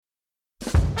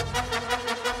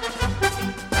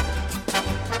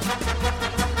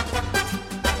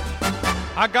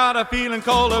I got a feeling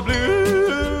called a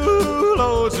blue,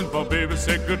 losing for baby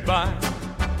said goodbye.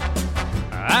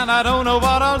 And I don't know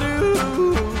what I'll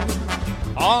do.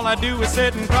 All I do is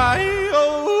sit and cry.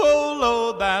 Oh,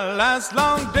 Lord, that last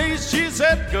long day she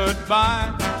said goodbye.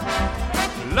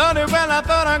 Lordy, well, I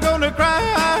thought I'm gonna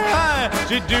cry.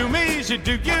 She'd do me, she'd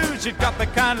do you. She'd got the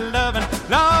kind of loving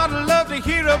Lord, I love to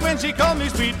hear her when she called me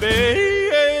sweet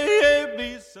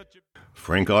baby. Such a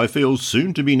Frank Ifields'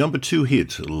 soon-to-be number 2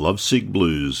 hit, Lovesick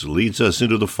Blues, leads us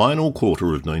into the final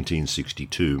quarter of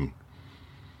 1962.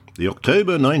 The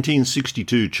October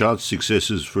 1962 chart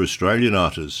successes for Australian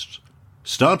artists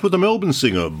start with the Melbourne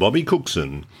singer Bobby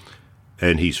Cookson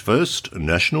and his first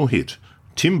national hit,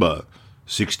 Timber,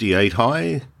 68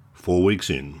 high, 4 weeks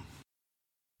in.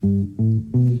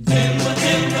 Timber, timber,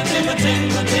 timber,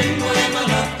 timber, timber, and my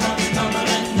love comes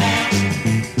tumbling down.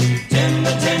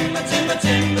 Timber, timber, timber,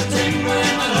 timber, timber,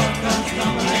 and my love comes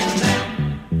tumbling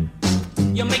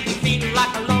down. You make me feel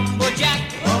like a lumberjack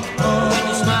when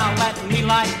you smile at me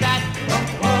like that.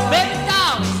 Baby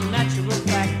doll, it's a natural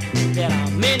fact that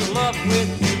I'm in love with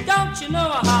you. Don't you know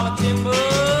I holler timber?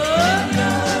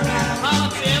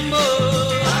 Holler timber.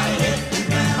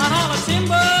 I holler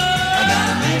timber. I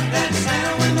gotta make that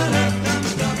sound when my love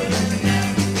comes tumbling down.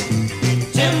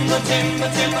 Timber, timber,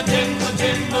 timber, timber,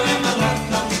 timber, and my love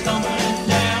comes tumbling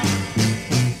down.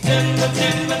 Timber,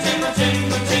 timber, timber,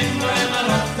 timber, timber, and my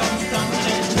love comes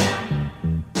tumbling down.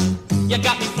 You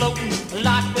got me floating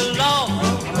like the law.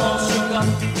 I'm all shook up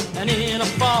and in a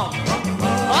fog.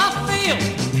 I feel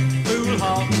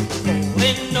foolhardy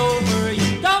falling over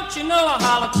you. Don't you know I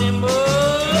holler timber?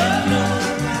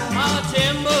 Holler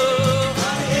timber.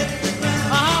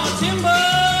 I holler timber.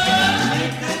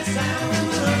 Make that sound when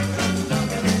my love comes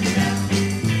tumbling down.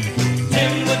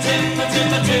 Timber, timber,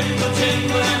 timber, timber,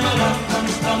 timber, and my love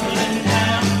comes tumbling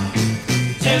down.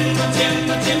 Timber,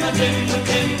 timber, timber, timber,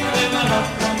 timber, and my love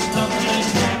comes tumbling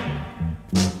down.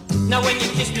 Now when you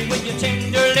kiss me with your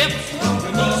tender lips,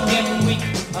 my knees get weak,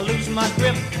 I lose my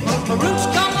grip. My roots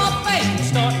come up, baby,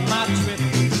 start my trip.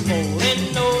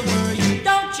 Falling over you,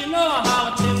 don't you know I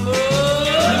holler timber?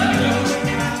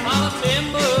 Holler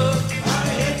timber.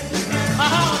 I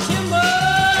holler timber.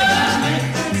 Make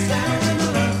that sound when my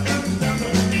love comes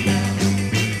tumbling down.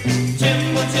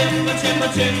 Timber, timber, timber,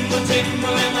 timber,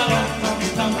 timber, and my love comes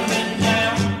tumbling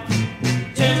down.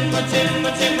 Timber,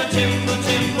 timber, timber, timber,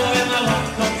 timber, and my love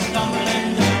comes tumbling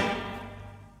down.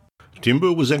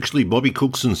 Timber was actually Bobby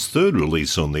Cookson's third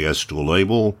release on the Astral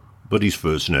label, but his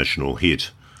first national hit.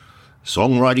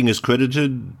 Songwriting is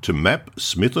credited to Mapp,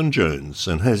 Smith and Jones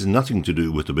and has nothing to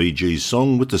do with the Bee Gees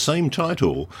song with the same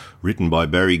title, written by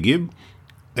Barry Gibb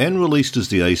and released as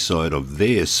the A-side of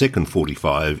their second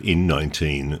 45 in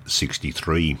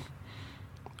 1963.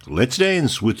 Let's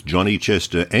Dance with Johnny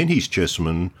Chester and his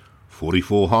chessmen,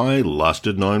 44 high,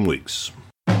 lasted 9 weeks.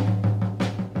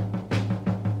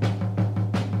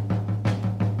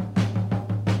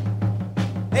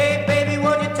 Hey baby,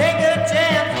 won't you take a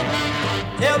chance?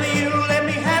 Tell me you let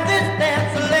me have this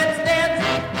dance. So let's dance.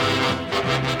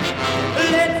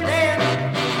 Let's dance.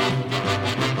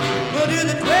 We'll do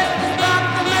the twist and rock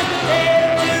the Mr. Tail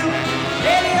too.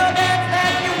 Any old dance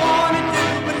that you wanna do,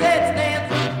 but let's dance.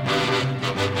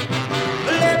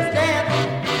 Let's dance.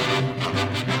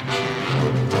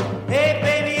 Hey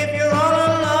baby, if you're all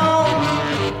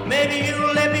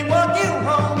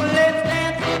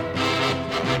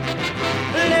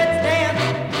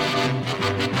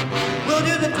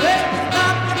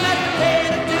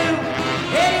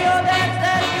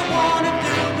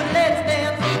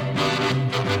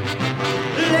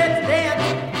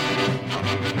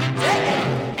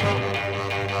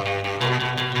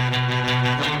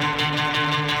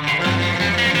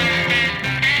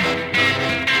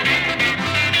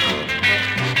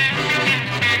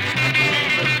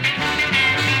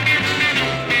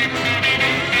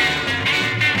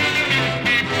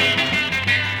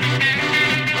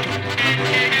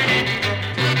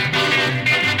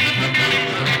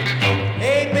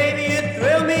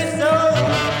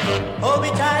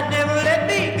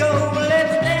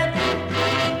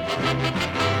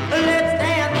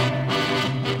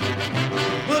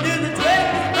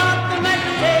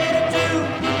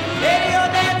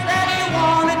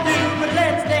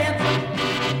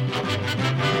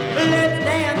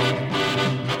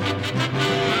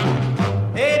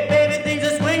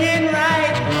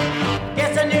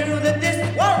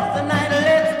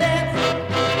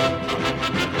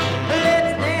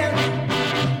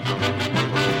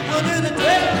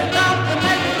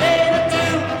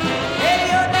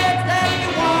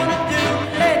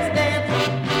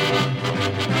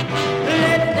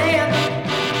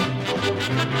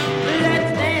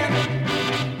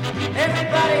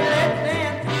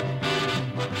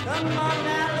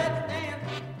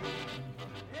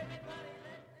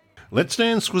Let's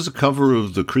Dance was a cover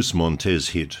of the Chris Montez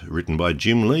hit, written by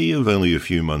Jim Lee of only a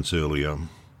few months earlier.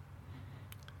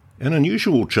 An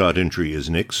unusual chart entry is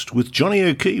next, with Johnny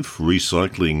O'Keefe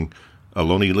recycling a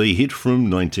Lonnie Lee hit from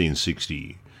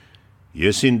 1960.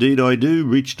 Yes, Indeed I Do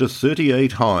reached a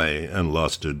 38 high and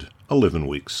lasted 11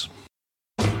 weeks.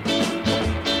 Do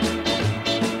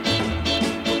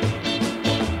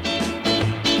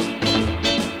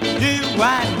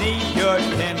I need your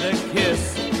tender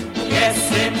kiss?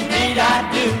 Yes, indeed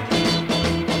I do.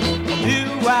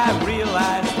 Do I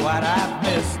realize what I've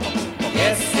missed?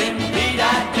 Yes, indeed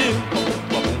I do.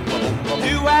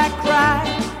 Do I cry?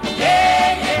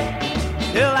 Yeah,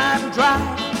 yeah, till I'm dry.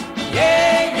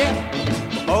 Yeah,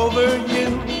 yeah, over you.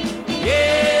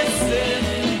 Yes,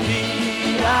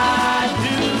 indeed I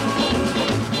do.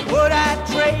 Would I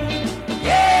trade?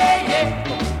 Yeah,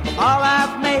 yeah, all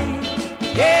I've made.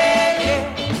 Yeah, yeah,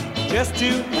 just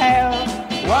to have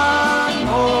one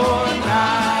more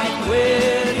night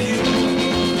with you.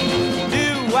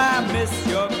 Do I miss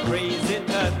your crazy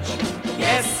touch?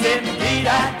 Yes, indeed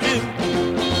I do.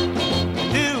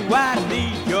 Do I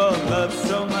need your love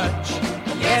so much?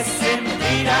 Yes,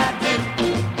 indeed I do.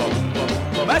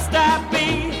 Must I be?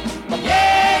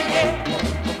 Yeah, yeah,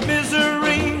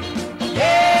 misery.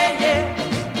 Yeah, yeah,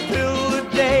 till the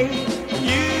day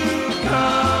you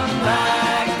come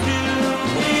back to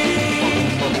me.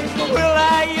 Will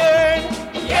I yearn?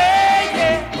 Yeah,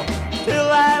 yeah, till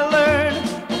I learn.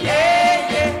 Yeah,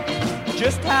 yeah,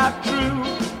 just how true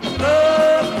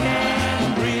love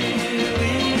can really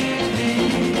be.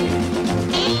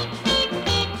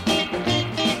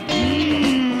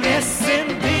 Yes,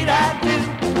 indeed I do.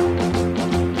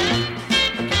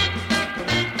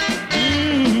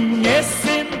 Yes,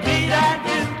 indeed I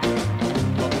do.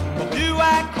 Do I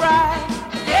cry?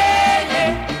 Yeah,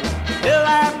 yeah, till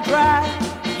I'm dry.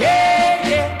 Yeah,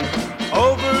 yeah,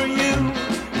 over you.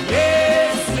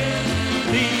 Yes,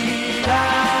 indeed I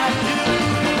do.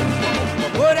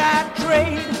 Would I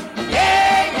trade?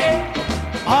 Yeah, yeah,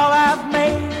 all I've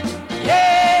made.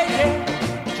 Yeah, yeah,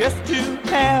 just to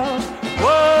have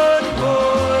one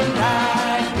more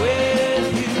night with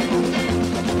you.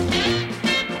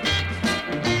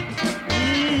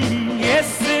 Yes,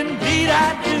 indeed I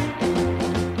do.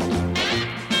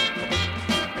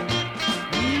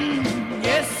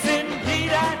 Yes,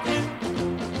 indeed I do.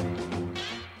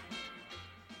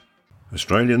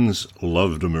 Australians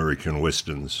loved American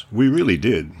westerns. We really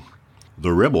did.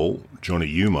 The Rebel, Johnny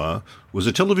Umar, was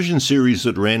a television series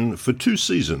that ran for 2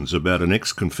 seasons about an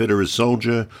ex-Confederate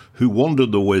soldier who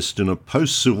wandered the West in a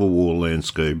post-Civil War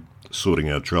landscape, sorting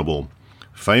out trouble.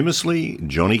 Famously,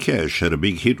 Johnny Cash had a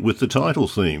big hit with the title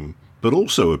theme, but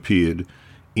also appeared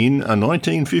in a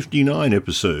 1959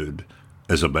 episode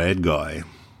as a bad guy.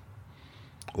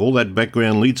 All that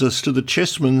background leads us to the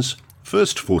Chessmen's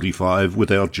first 45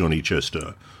 without Johnny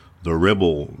Chester. The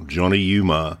Rebel, Johnny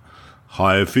Umar,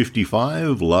 high of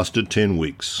 55, lasted 10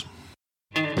 weeks.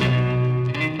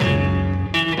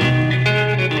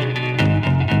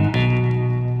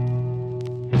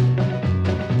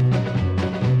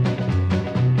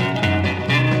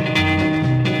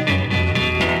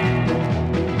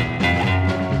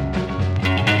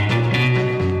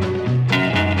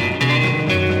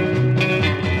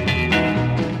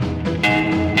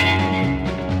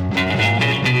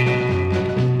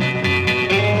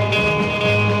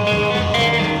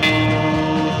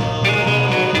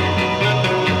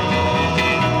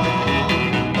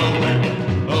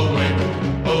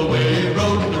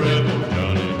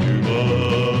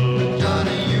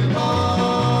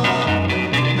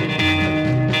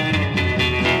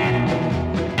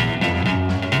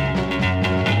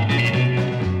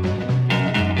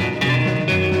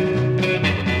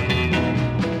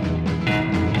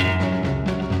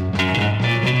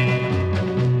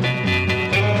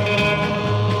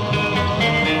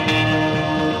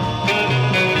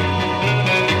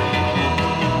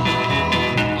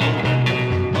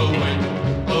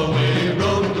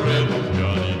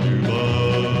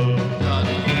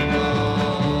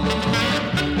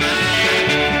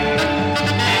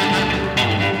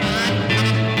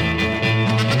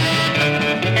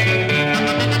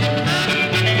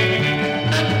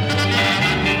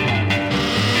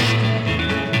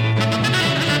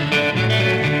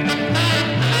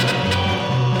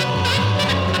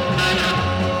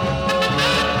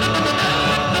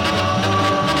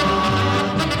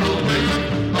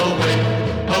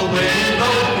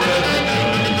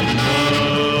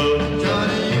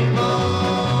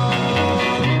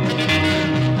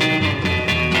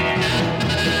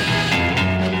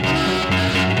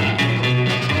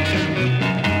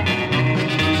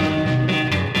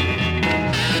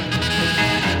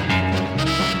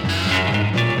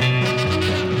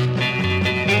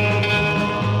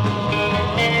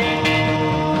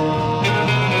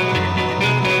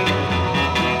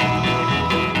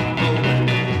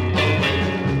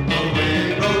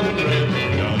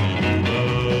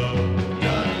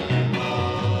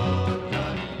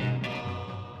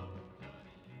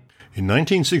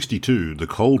 1962, the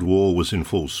Cold War was in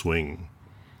full swing.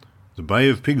 The Bay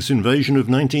of Pigs invasion of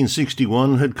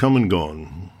 1961 had come and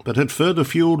gone, but had further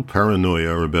fueled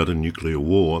paranoia about a nuclear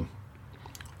war.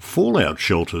 Fallout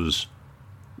shelters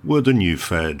were the new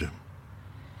fad.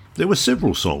 There were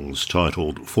several songs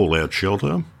titled Fallout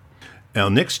Shelter. Our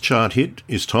next chart hit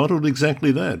is titled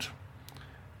exactly that.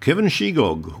 Kevin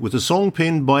Shegog with a song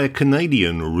penned by a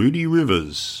Canadian, Rudy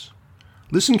Rivers.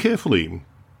 Listen carefully.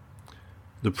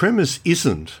 The premise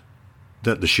isn't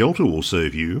that the shelter will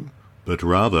save you, but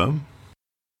rather...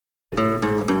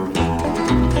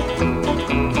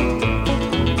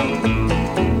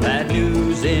 Bad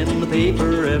news in the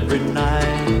paper every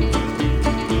night.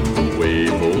 The way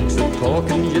folks are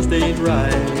talking just ain't right.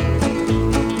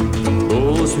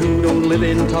 Those who don't live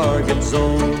in target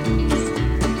zones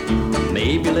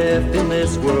may be left in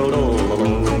this world all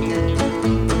alone.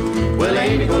 Well,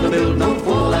 ain't he gonna build no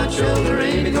fallout shelter?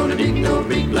 Ain't he gonna dig no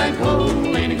big black hole?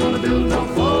 Ain't he gonna build no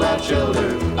fallout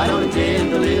shelter? I don't intend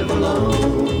to live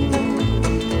alone.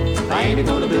 Ain't he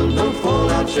gonna build no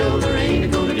fallout shelter? Ain't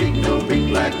he gonna dig no big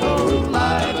black hole?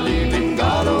 I believe in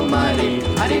God Almighty.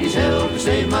 I need His help to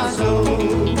save my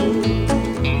soul.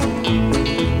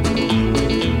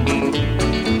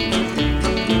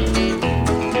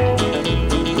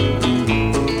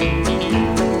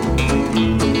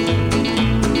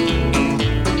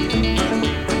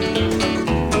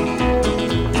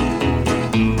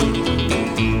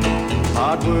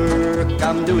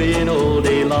 I'm doing all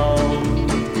day long.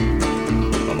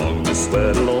 Among the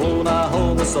sweat alone I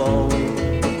hum a song.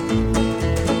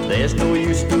 There's no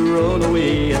use to run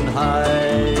away and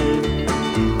hide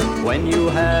when you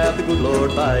have the good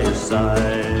Lord by your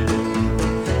side.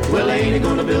 Well, ain't he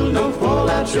gonna build no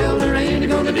fallout shelter? Ain't he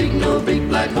gonna dig no big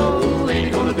black hole? Ain't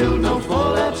he gonna build no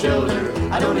fallout shelter?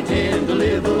 I don't intend to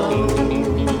live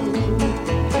alone.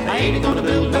 Ain't he gonna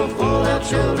build no fallout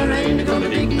shelter? Ain't he gonna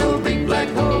dig no big black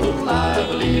hole? I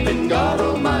believe in God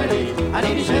Almighty. I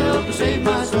need His help to save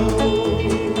my soul.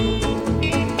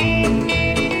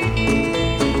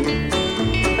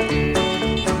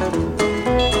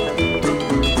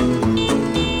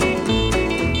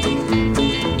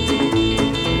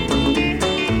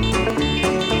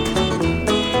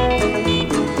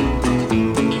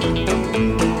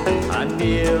 I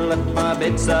kneel at my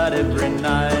bedside every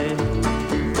night.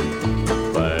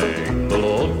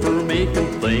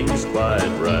 Things quite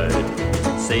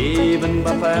right, saving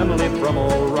my family from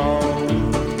all wrong.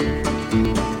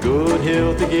 Good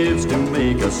health He gives to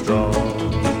make us strong.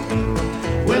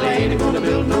 Well, ain't he gonna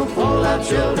build no fallout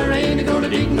shelter? Ain't he gonna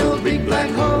dig no big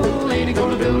black hole? Ain't he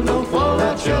gonna build no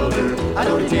fallout shelter? I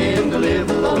don't intend to live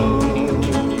alone.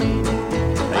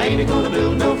 Ain't he gonna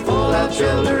build no fallout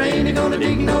shelter? Ain't he gonna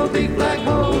dig no big black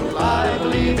hole? I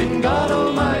believe in God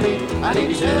Almighty. I need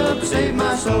His help to save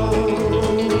my soul.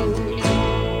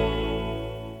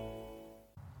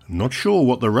 Not sure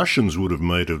what the Russians would have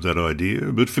made of that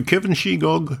idea, but for Kevin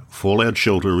Shegog, Fallout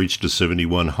Shelter reached a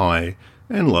 71 high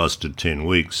and lasted 10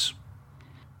 weeks.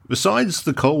 Besides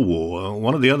the Cold War,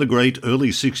 one of the other great early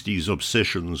 60s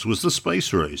obsessions was the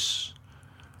space race.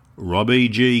 Rob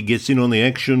E.G. gets in on the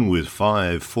action with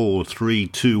 5, 4, 3,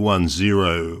 2, 1,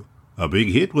 0, a big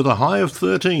hit with a high of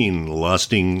 13,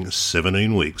 lasting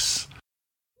 17 weeks.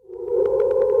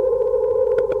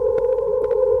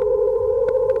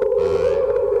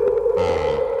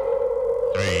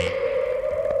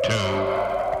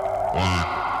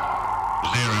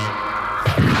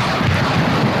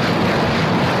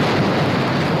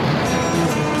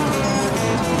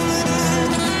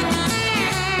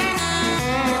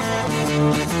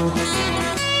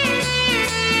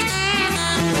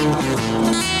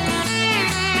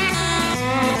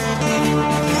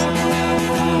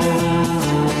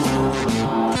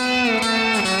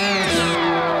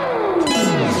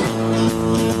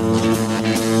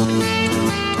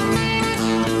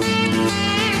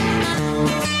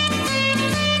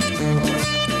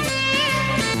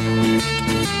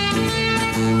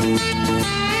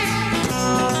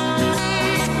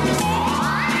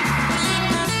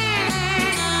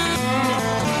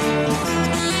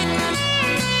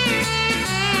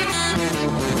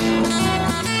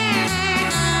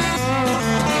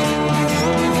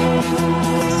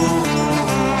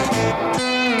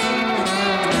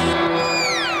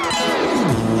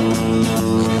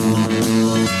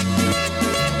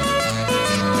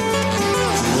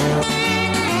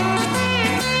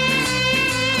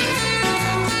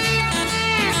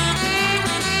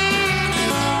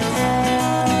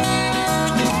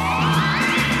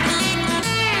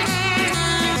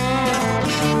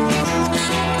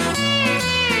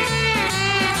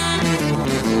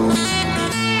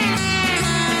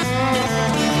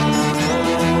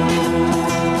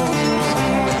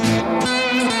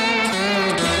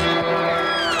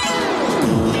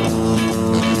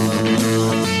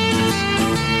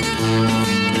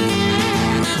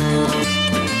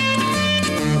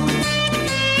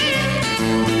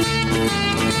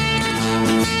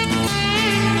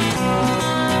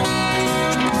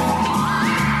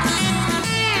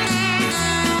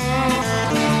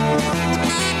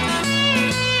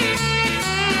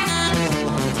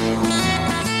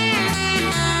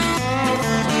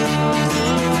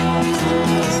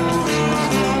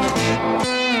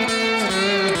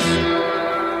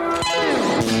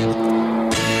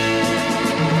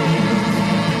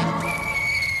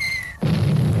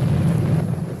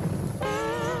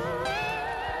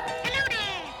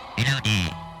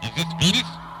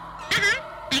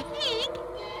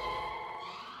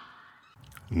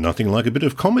 nothing like a bit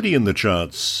of comedy in the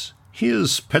charts.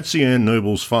 Here's Patsy Ann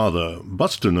Noble's father,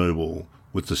 Buster Noble,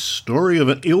 with the story of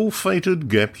an ill-fated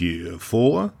gap year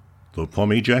for the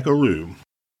Pommy Jackaroo.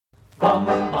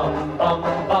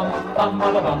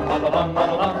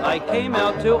 I came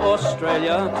out to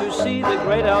Australia to see the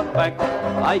great outback.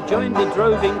 I joined the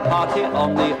droving party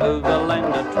on the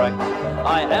Overlander track.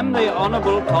 I am the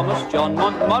Honourable Thomas John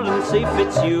Montmorency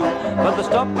Fitzhugh, but the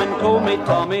stockmen call me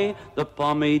Tommy, the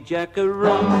Pommy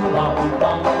Jackaroo.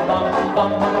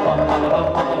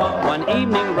 One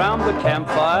evening round the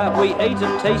campfire we ate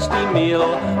a tasty meal.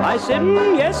 I said,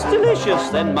 yes, delicious,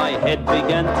 then my head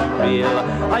began to reel.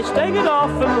 I staggered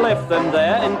off and left them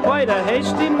there in quite a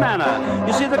hasty manner.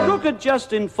 You see, the cook had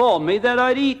just informed me that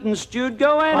I'd eaten stewed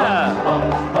goanna.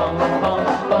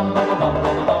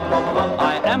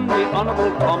 I am the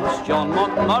Honourable Thomas John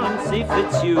Montmorency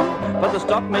Fitzhugh, but the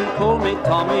stockmen call me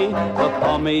Tommy, the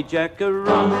Pommy Jackaroo.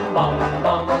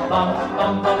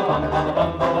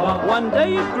 One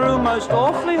day it grew most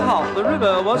awfully hot, the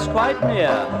river was quite near.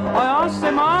 I asked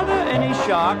them, are there any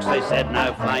sharks? They said,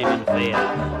 no flaming fear.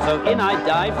 So in I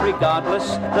dived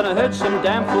regardless, then I heard some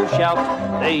damn fool shout,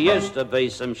 there used to be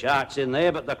some sharks in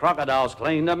there, but the crocodiles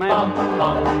cleaned them out.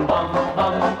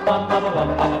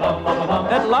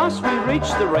 At last we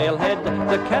reached the railhead,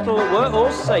 the cattle were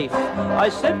all safe. I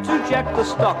said to Jack the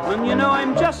stockman, you know,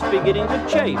 I'm just beginning to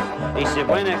chafe. He said,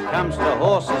 when it comes to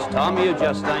horses, Tom, you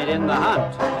just ain't in the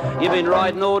hunt. You've been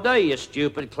riding all day, you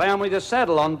stupid clown, with your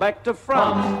saddle on back to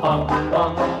front.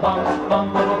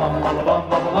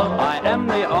 I am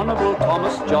the Honourable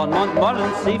Thomas John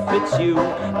Montmorency Fitzhugh,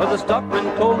 but the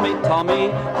stockmen call me Tommy,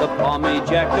 the Pommy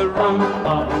Jackaroo.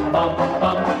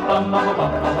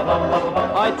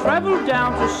 I travelled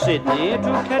down to Sydney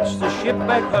to catch the ship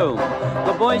back home.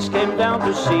 The boys came down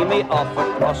to see me off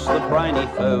across the briny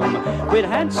foam. We'd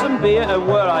had some beer and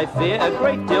were, I fear, a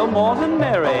great deal more than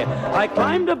merry. I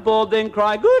climbed aboard, then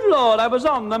cried, good Lord, I was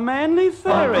on the Manly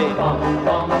Ferry.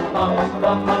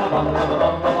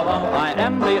 I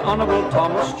am the Honourable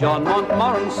Thomas John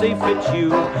Montmorency Fitzhugh,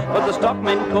 but the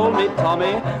stockmen call me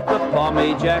Tommy, the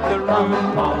Pommy Jackaroo.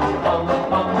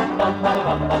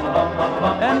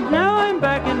 And now I'm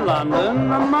back in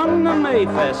London among the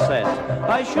Mayfair set.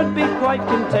 I should be quite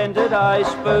contented, I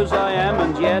suppose I am,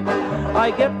 and yet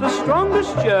I get the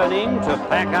strongest yearning to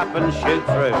pack up and shoot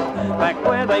through, back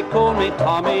where they call me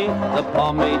Tommy, the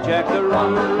Pommy Jackaroo.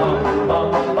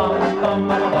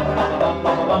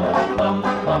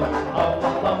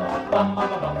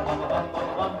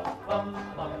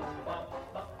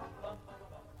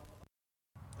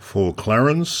 For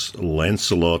Clarence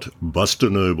Lancelot Buster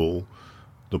Noble,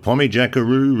 the Pommy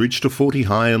Jackaroo reached a 40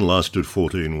 high and lasted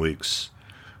 14 weeks.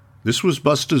 This was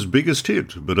Buster's biggest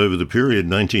hit, but over the period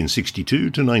 1962 to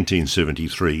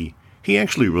 1973, he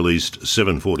actually released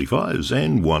 7 45s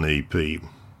and 1 EP.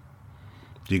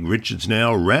 Dig Richards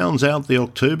now rounds out the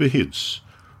October hits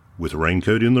with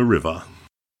Raincoat in the River.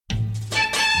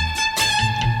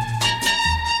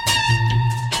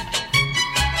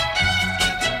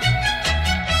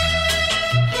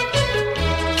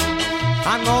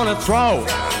 I'm gonna throw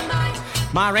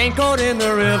my raincoat in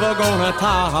the river, gonna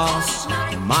toss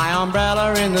my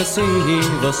umbrella in the sea.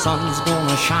 The sun's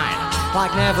gonna shine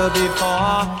like never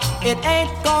before. It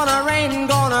ain't gonna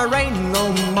rain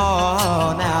no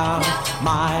more. Now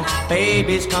my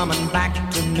baby's coming back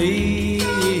to me.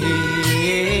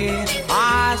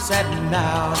 I said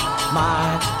now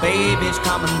my baby's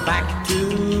coming back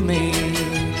to me.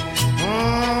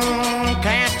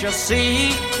 Can't you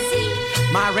see?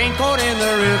 My raincoat in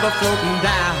the river floating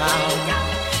down,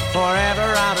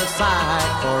 forever out of sight,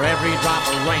 for every drop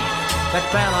of rain that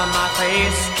fell on my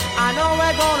face. I know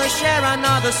we're gonna share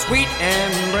another sweet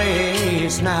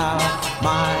embrace. Now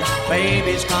my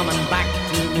baby's coming back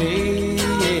to me.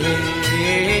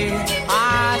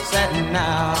 I said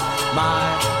now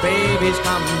my baby's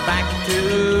coming back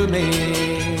to me.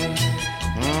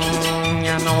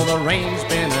 You know the rain's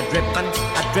been a-drippin',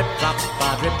 a drip-drop,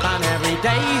 a drippin' every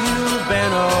day you've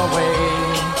been away.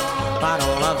 But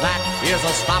all of that is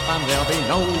a stoppin', there'll be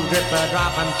no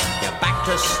drip-a-droppin', you're back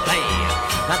to stay.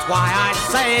 That's why I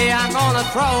say I'm gonna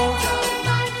throw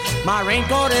my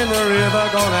raincoat in the river,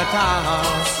 gonna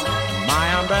toss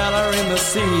my umbrella in the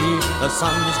sea. The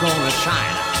sun's gonna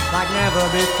shine like never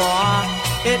before.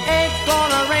 It ain't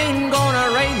gonna rain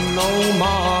no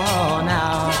more.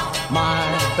 Now my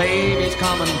baby's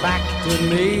coming back to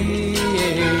me.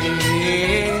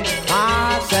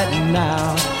 I said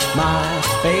now my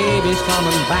baby's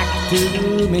coming back to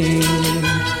me.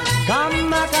 Come.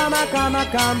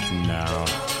 Now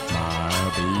my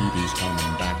baby's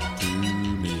coming back to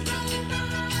me.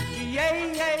 Yeah,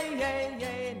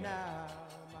 now.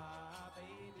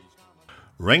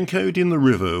 Raincoat in the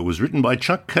River was written by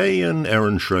Chuck Kay and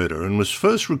Aaron Schroeder and was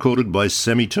first recorded by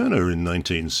Sammy Turner in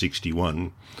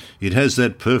 1961. It has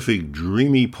that perfect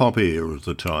dreamy pop air of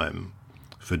the time.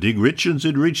 For Dig Richards,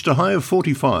 it reached a high of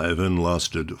 45 and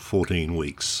lasted 14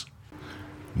 weeks.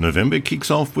 November kicks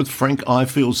off with Frank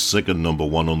Ifiel's second number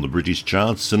one on the British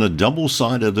charts and a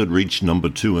double-sider that reached number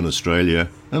 2 in Australia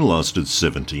and lasted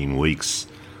 17 weeks.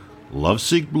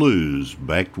 Lovesick Blues,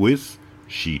 backed with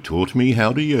She Taught Me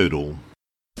How to Yodel.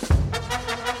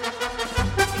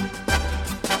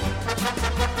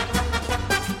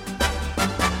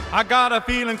 I got a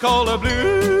feeling called a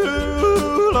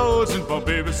blue, Lord, since my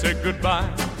baby said goodbye.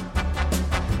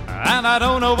 And I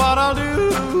don't know what I'll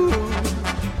do.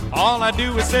 All I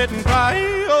do is sit and cry.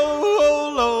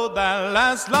 Oh, Lord, that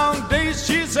last long day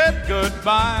she said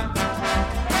goodbye.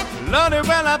 Lordy,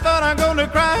 well, I thought I'm gonna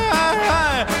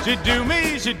cry. She'd do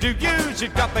me, she'd do you. She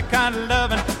got the kind of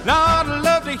loving Lord, I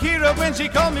love to hear her when she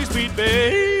called me sweet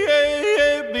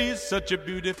baby. Such a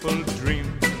beautiful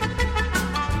dream.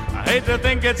 I hate to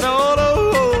think it's all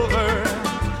over.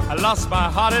 I lost my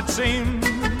heart, it seems.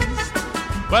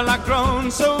 Well, I've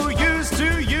grown so used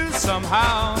to you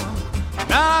somehow.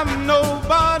 Now I'm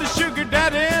nobody's sugar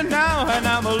daddy now, and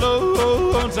I'm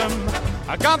lonesome.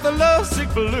 I got the lovesick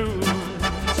blues.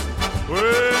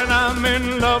 When I'm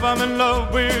in love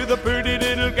with a pretty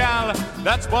little gal.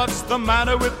 That's what's the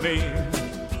matter with me.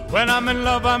 When I'm in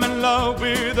love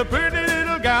with a pretty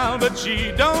little gal, but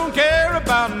she don't care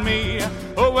about me.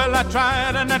 Oh, well, I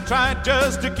tried and I tried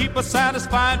just to keep her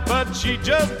satisfied, but she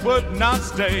just would not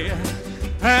stay.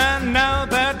 And now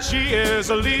that she is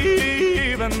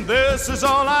leaving, this is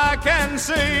all I can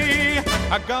say.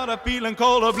 I got a feeling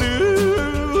called a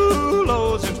blue,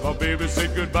 Lord, since my baby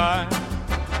said goodbye.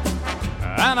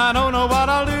 And I don't know what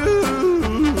I'll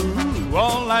do.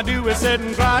 All I do is sit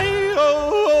and cry.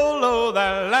 Oh, Lord,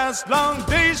 that last long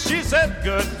day she said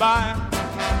goodbye.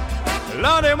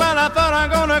 Lordy, well, I thought I'm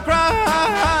gonna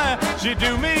cry. She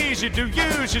do me, she do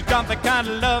you. She's got the kind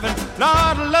of loving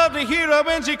Lord, I love to hear her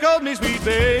when she called me sweet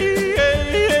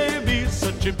baby.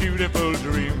 Such a beautiful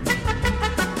dream.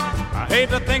 I hate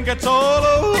to think it's all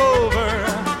over.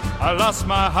 I lost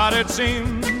my heart, it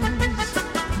seems.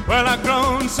 Well, I've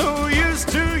grown so used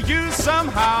to you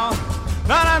somehow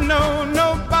that I'm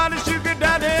nobody's sugar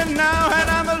daddy now, and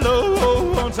I'm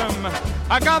lonesome.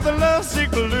 I got the lovesick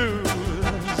blues.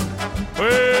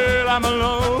 Well, I'm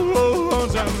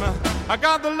lonesome. I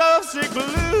got the lovesick blues.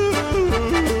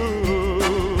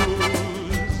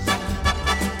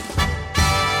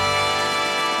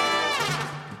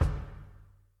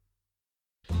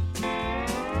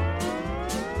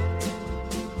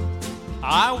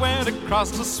 I went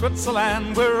across to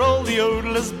Switzerland where all the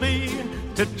yodelers be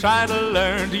to try to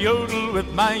learn to yodel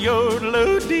with my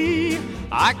yodel-o-dee.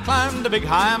 I climbed a big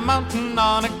high mountain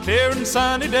on a clear and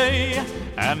sunny day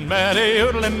and met a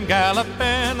yodeling gal up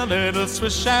in a little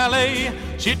Swiss chalet.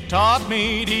 She taught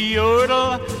me to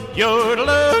yodel,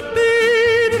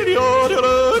 yodel-o-dee,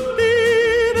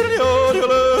 yodel-o-dee,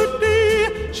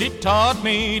 yodel-o-dee. She taught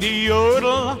me to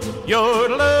yodel,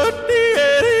 yodel-o-dee,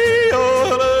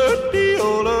 yodel-o-dee,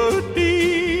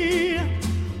 yodel-o-dee.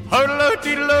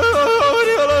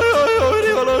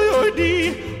 Ho-lo-dee-lo-dee-lo-dee-lo-dee.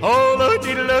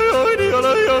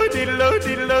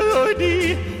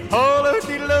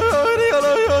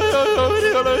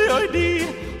 Ho-lo-dee-lo-dee-lo-dee-lo-dee-lo-dee.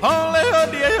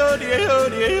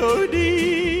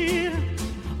 Ho-lo-dee-lo-dee-lo-dee-lo-dee.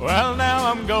 Well, now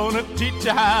I'm gonna teach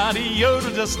you how to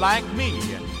yodel just like me.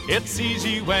 It's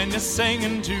easy when you're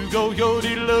singing to go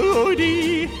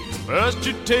yodel-o-dee. First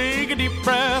you take a deep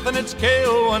breath and it's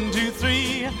KO 1, 2,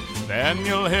 3. Then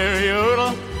you'll hear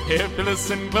yodel if you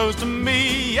listen close to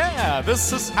me. Yeah,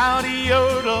 this is how to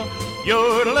yodel.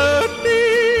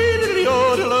 Yodel-o-dee,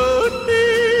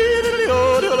 yodel-o-dee,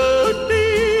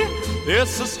 yodel-o-dee.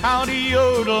 This is how to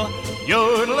yodel.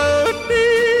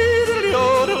 Yodel-o-dee,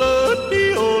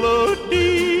 yodel-o-dee,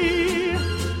 yodel-o-dee.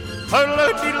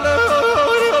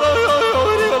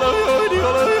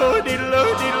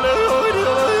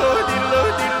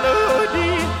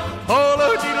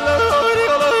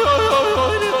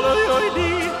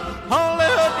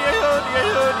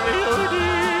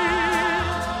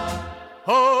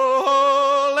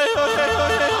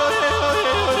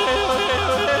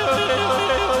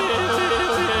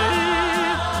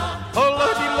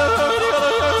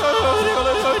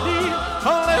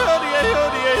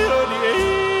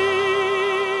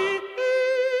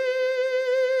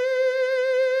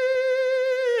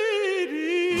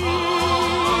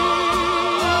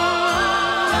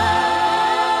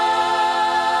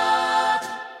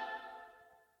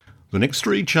 The next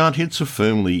three chart hits are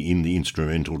firmly in the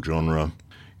instrumental genre.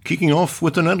 Kicking off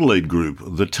with an Adelaide group,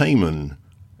 The Tayman,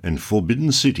 and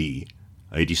Forbidden City.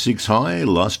 86 High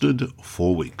lasted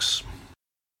 4 weeks.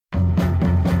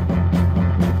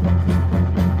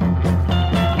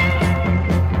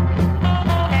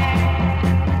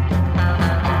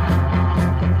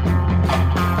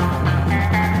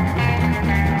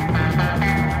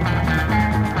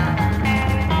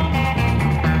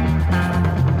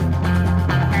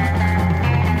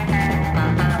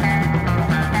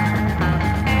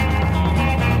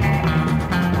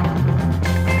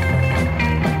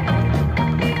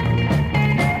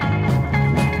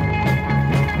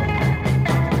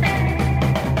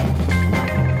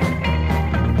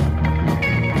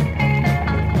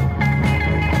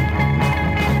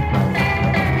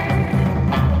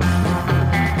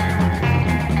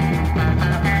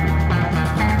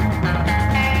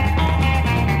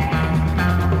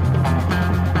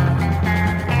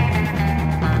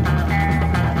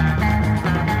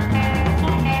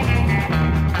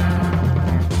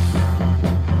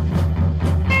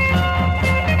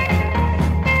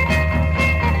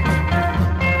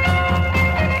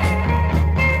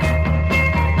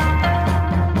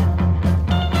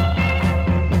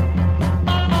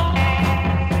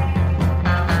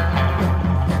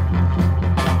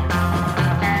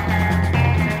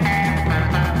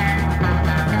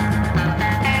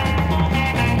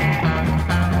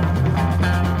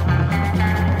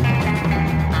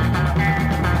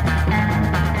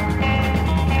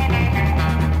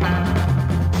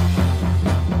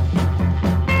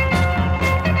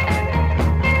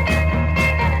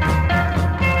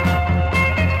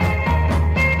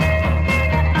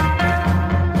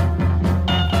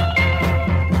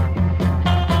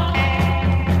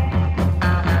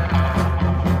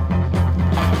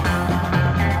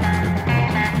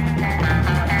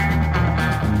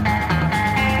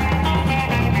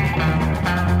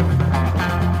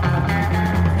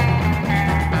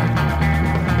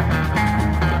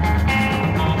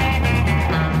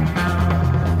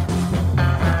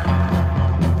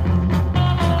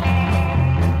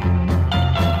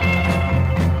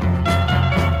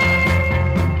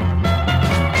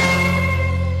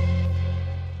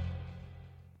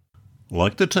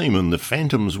 Like the Teeman, the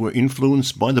Phantoms were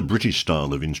influenced by the British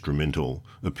style of instrumental,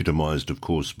 epitomised of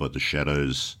course by the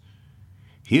Shadows.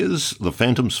 Here's the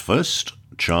Phantoms' first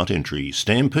chart entry,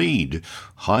 Stampede,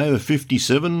 higher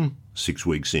 57, 6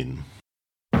 weeks in.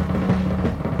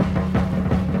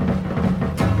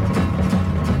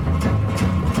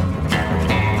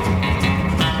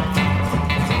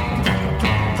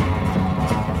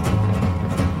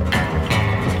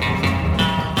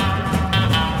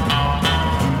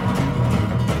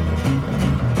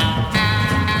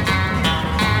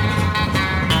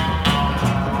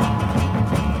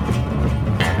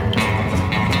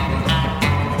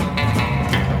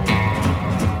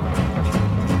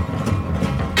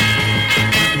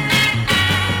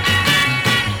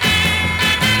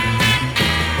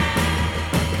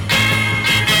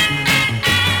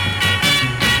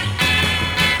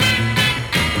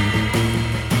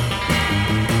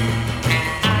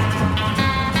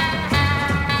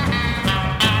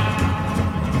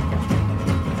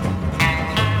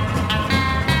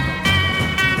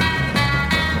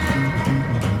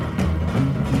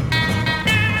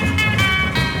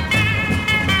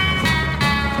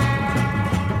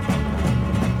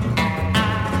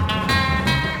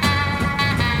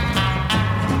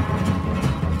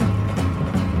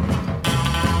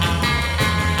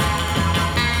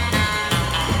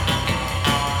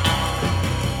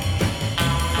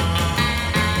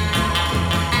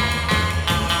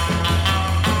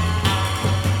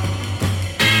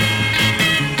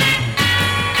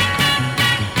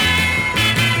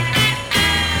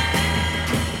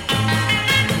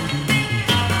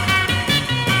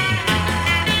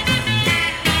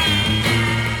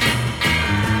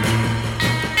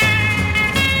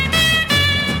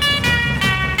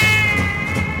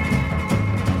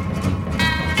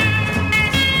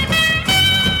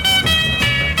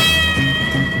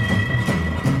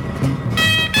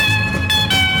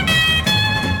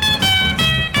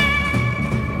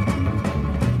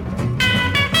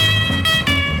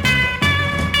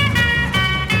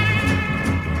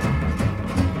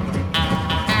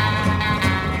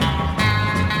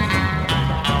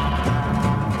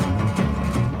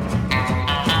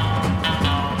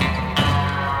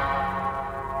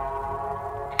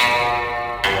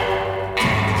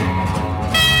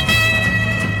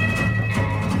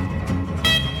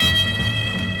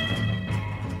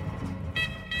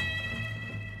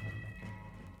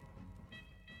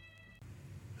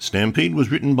 Stampede was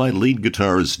written by lead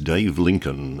guitarist Dave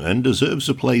Lincoln and deserves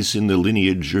a place in the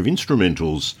lineage of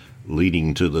instrumentals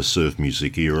leading to the surf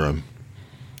music era.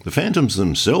 The Phantoms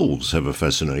themselves have a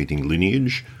fascinating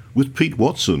lineage, with Pete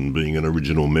Watson being an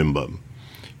original member.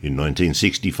 In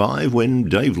 1965, when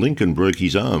Dave Lincoln broke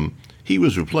his arm, he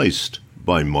was replaced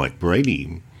by Mike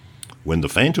Brady. When the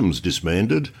Phantoms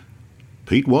disbanded,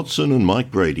 Pete Watson and Mike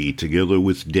Brady, together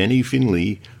with Danny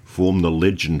Finley, formed the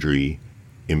legendary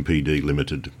MPD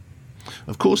Limited.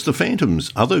 Of course, the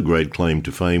Phantoms' other great claim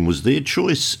to fame was their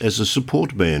choice as a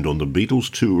support band on the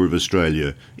Beatles tour of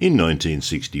Australia in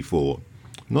 1964.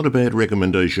 Not a bad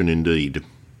recommendation indeed.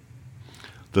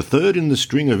 The third in the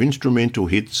string of instrumental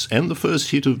hits and the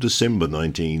first hit of December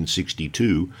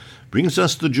 1962 brings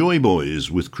us the Joy Boys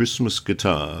with Christmas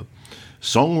Guitar,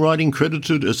 songwriting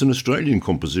credited as an Australian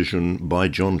composition by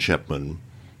John Chapman.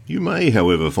 You may,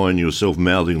 however, find yourself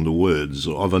mouthing the words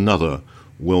of another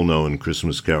well-known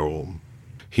Christmas carol.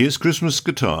 Here's Christmas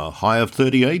Guitar, high of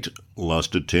 38,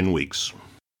 lasted 10 weeks.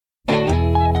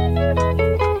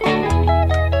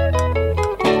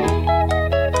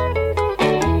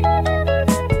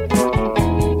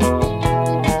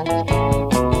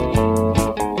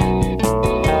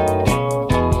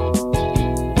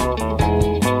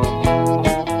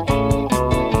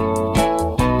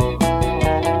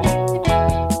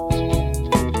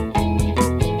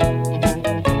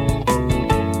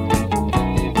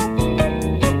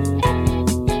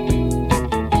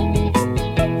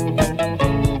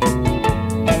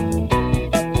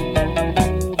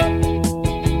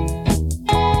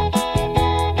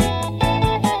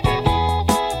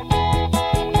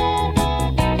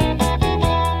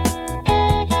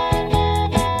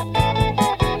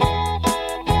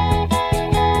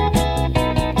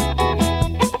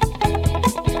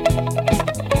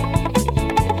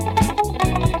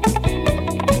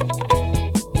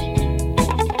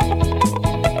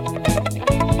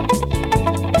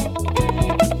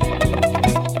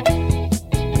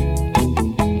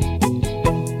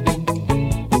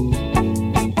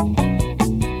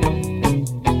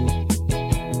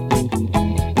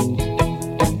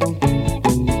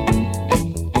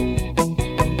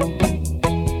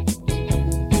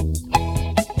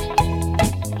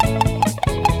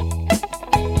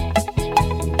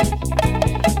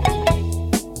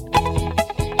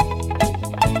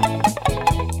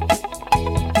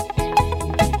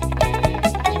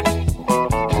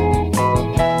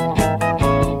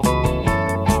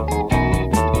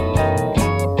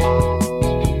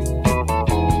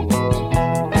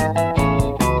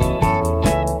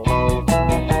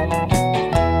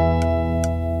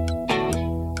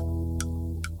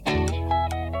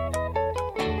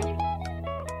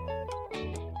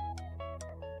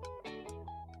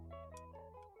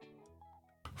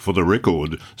 For the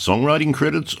record, songwriting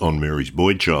credits on Mary's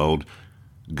Boy Child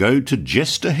go to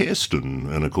Jester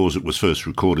Hairston, and of course it was first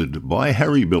recorded by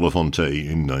Harry Belafonte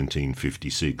in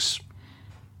 1956.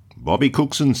 Bobby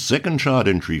Cookson's second chart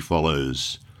entry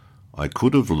follows, I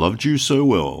Could Have Loved You So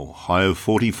Well, high of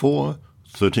 44,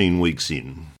 13 weeks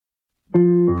in.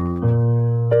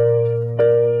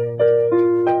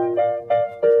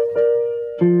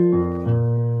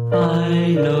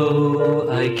 I know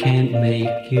I can't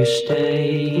make you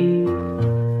stay,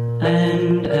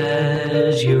 and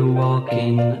as you're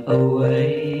walking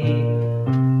away,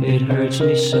 it hurts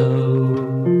me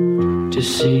so to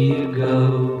see you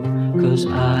go, 'cause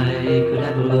I could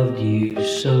have loved you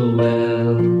so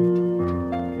well.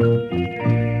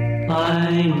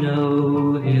 I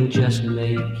know he'll just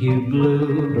make you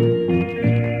blue,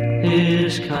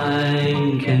 his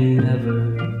kind can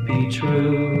never be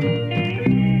true,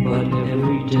 but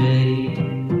every day,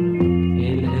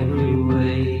 in every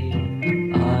way,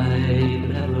 I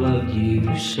could have loved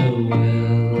you so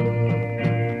well.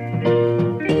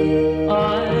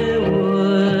 I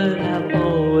would have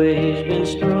always been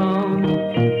strong,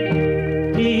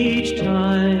 each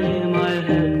time I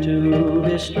had to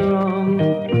be strong.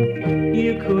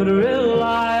 You could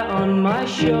rely on my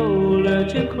shoulder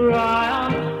to cry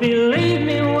on, believe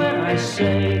me when I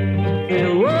say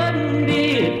there wouldn't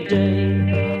be a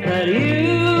day that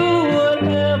you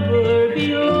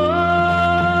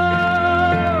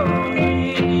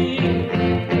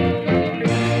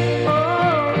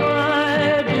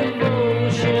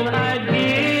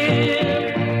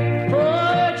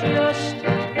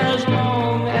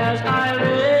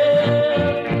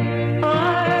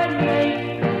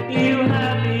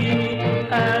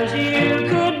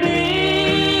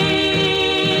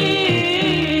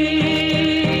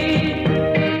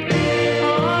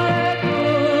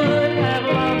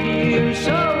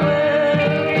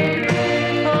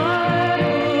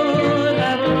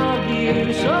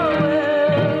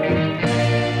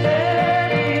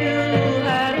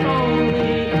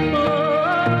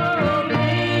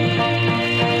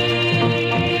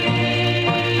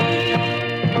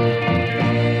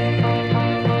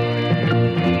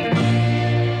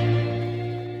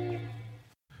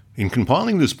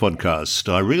compiling this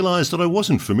podcast, I realised that I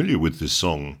wasn't familiar with this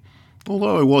song,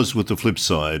 although I was with the flip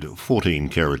side, 14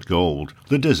 Karat Gold,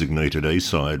 the designated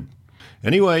A-side.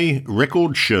 Anyway,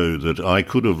 records show that I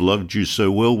Could Have Loved You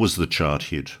So Well was the chart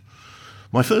hit.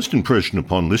 My first impression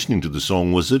upon listening to the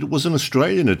song was that it was an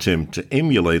Australian attempt to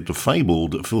emulate the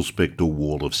fabled Phil Spector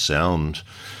Wall of Sound.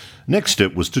 Next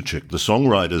step was to check the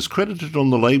songwriters, credited on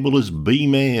the label as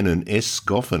B-Man and S.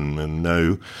 Goffin, and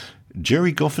no,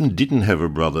 Jerry Goffin didn't have a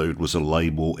brother, it was a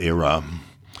label error.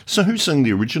 So who sang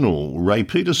the original? Ray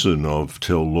Peterson of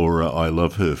Tell Laura I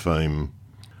Love Her fame.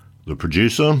 The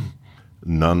producer?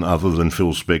 None other than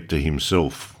Phil Spector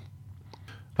himself.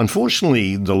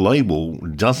 Unfortunately, the label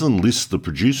doesn't list the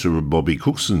producer of Bobby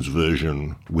Cookson's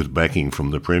version with backing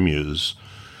from the Premiers,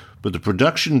 but the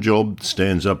production job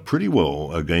stands up pretty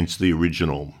well against the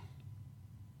original.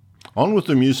 On with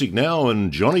the music now,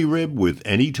 and Johnny Reb with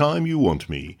Anytime You Want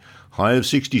Me. High of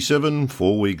 67,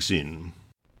 4 weeks in.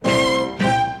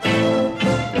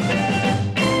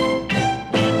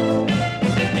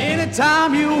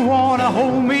 Anytime you wanna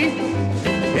hold me,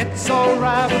 it's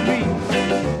alright with me.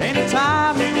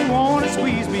 Anytime you wanna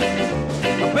squeeze me,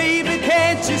 baby,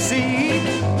 can't you see?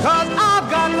 'Cause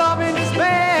I've got love in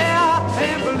despair,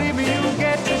 and believe me, you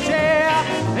get to share.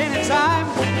 Anytime,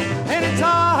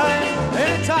 anytime,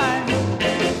 anytime.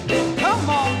 Come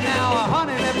on now,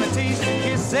 honey, let me taste your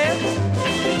kisses.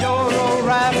 You're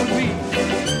alright with me,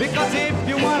 because if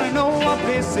you wanna know what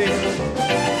this is,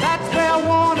 that's where I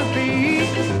wanna be.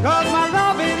 'Cause my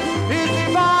loving is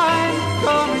divine,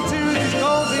 coming to these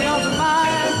cozy arms of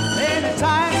mine.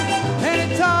 Anytime,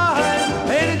 anytime,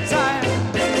 anytime.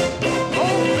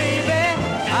 Oh baby,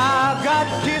 I've got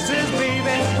kisses,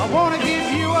 baby, I wanna give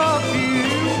you a few.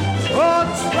 Oh,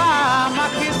 try my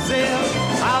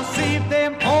kisses, I'll save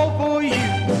them all for you.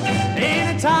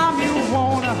 Anytime you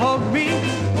wanna hug me,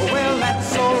 well,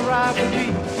 that's alright with me.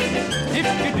 If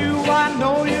you do, I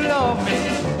know you love me,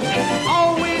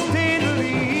 always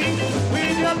tenderly.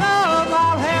 With your love,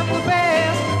 I'll have the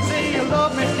best. Say you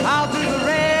love me, I'll do the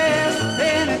rest.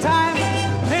 Anytime,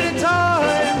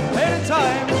 anytime,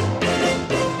 anytime.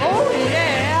 Oh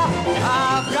yeah,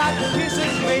 I've got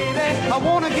kisses, baby, I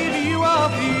wanna give you a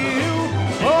few.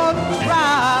 Oh,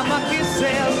 try my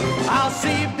kisses, I'll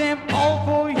save them all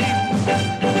for you.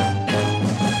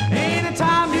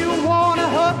 Anytime you wanna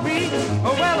hug me,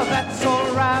 oh well, that's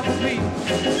alright with me.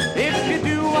 If you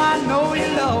do, I know you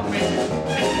love me,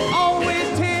 always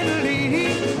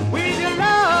tenderly. With your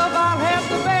love, I'll have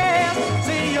the best.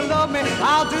 Say you love me,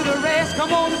 I'll do the rest.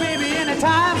 Come on, baby,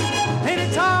 anytime,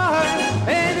 anytime,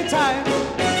 anytime.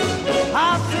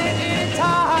 I'll say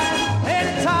anytime,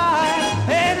 anytime,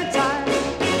 anytime.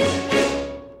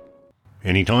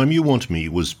 Anytime You Want Me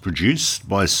was produced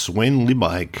by Sven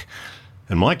Liebike,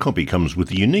 and my copy comes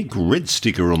with a unique red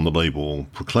sticker on the label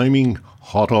proclaiming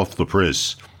hot off the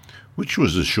press, which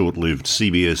was a short-lived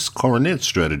CBS coronet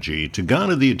strategy to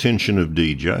garner the attention of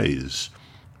DJs.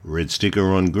 Red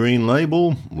sticker on green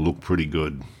label, look pretty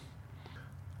good.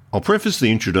 I'll preface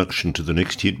the introduction to the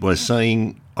next hit by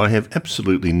saying I have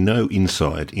absolutely no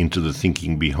insight into the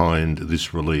thinking behind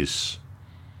this release.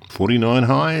 49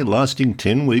 high, lasting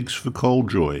 10 weeks for Cold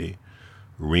Joy.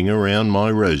 Ring Around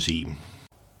My Rosie.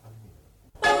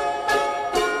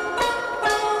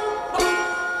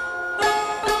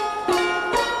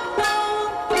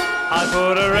 I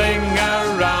put a ring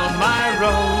around my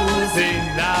Rosie,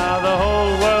 now the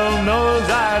whole world knows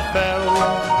I fell.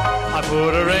 I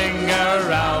put a ring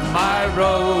around my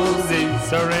Rosie,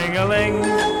 so ring-a-ling,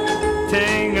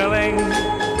 ting-a-ling,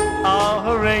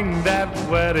 oh, ring that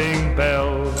wedding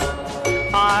bell.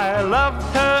 I loved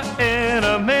her in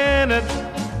a minute,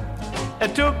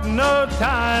 it took no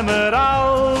time at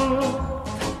all.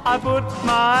 I put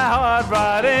my heart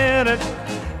right in it,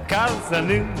 'cause I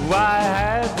knew I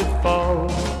had to fall.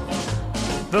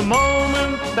 The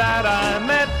moment that I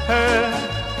met her,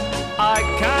 I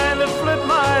kind of flipped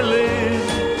my lid.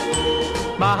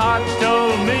 My heart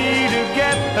told me to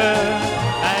get her,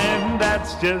 and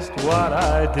that's just what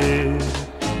I did.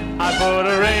 I put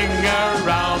a ring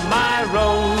around my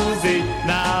Rosie,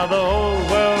 now the whole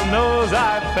world knows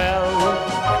I fell.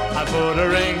 I put a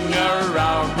ring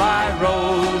around my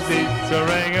Rosie, so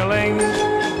ring-a-ling,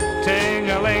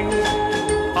 ting-a-ling,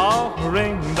 oh,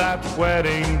 ring that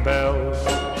wedding bell.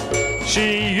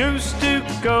 She used to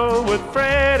go with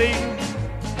Freddie,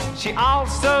 she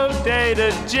also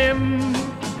dated Jim,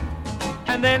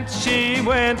 and then she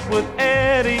went with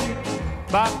Eddie,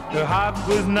 but her heart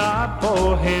was not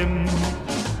for him.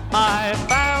 I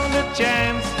found a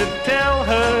chance to tell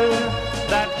her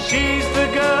that she's the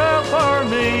girl for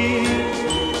me,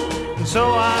 and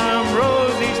so I'm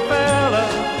Rosie's fella,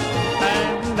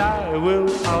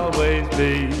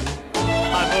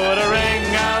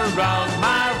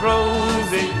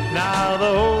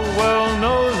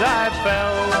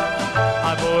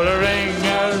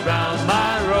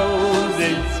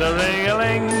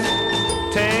 a-ring-a-ling,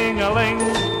 ting-a-ling,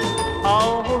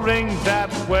 oh, ring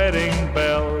that wedding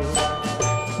bell.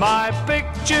 My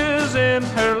picture's in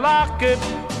her locket,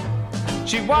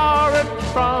 she wore it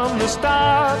from the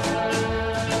start.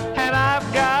 And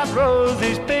I've got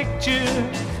Rosie's picture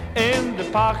in the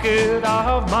pocket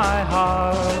of my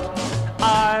heart.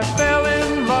 I fell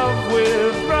in love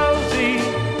with Rosie,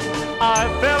 I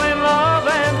fell in love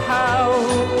and how.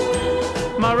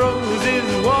 My rose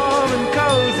is warm and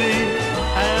cozy,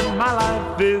 and my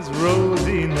life is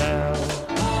rosy now.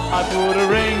 I put a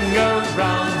ring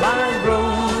around my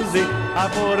Rosie, I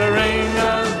put a ring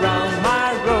around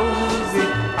my Rosie,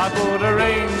 I put a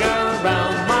ring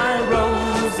around my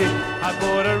Rosie, I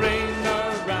put a ring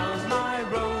around my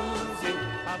Rosie,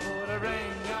 I put a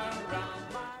ring around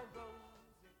my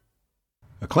Rosie.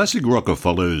 A classic rocker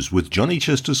follows with Johnny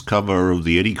Chester's cover of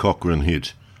the Eddie Cochran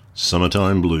hit,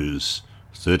 Summertime Blues,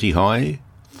 30 high,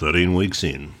 13 weeks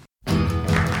in.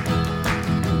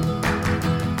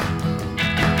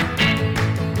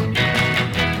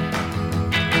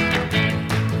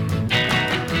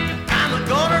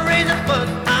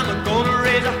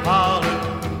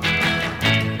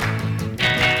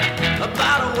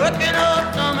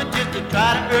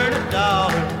 Try to earn a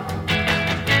dollar.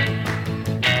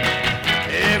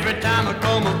 Every time I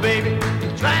call my baby,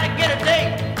 try to get a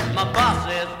date, my boss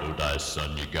says, "Don't die,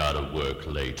 son, you gotta work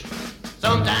late."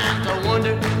 Sometimes I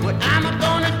wonder what I'm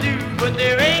gonna do, but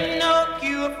there ain't no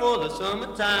cure for the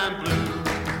summertime blues.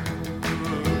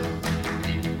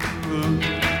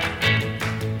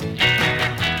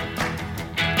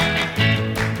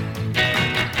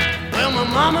 Well, my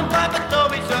mom and papa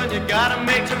told me, son, you gotta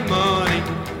make some money.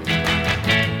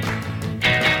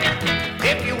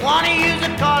 If you want to use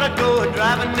a car to go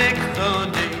driving next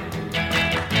Sunday.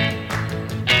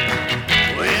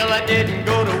 Well, I didn't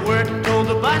go to work, told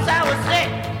the boss I was sick.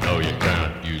 No, you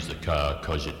can't use the car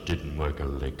cause you didn't work a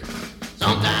lick.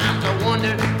 Sometimes I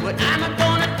wonder what I'm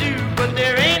gonna do, but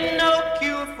there ain't no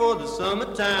cure for the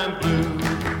summertime blues.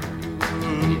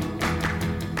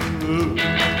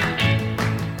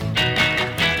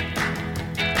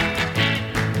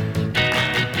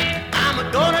 I'm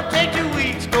gonna take 2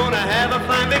 weeks, gonna have a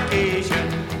fine vacation.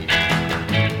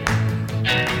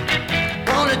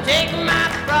 Gonna take my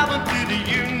problem to the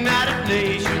United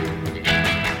Nations.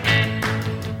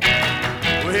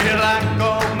 Well, I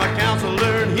called my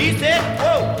counselor and he said,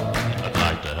 whoa, I'd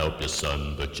like to help you,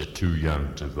 son, but you're too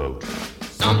young to vote.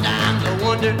 Sometimes I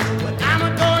wonder what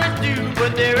I'm gonna do,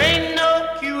 but there ain't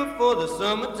no cure for the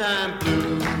summertime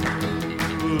blues.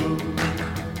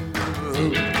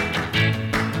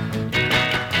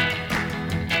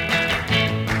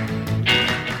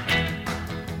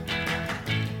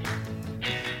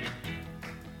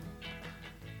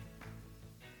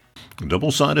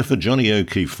 Double-sider for Johnny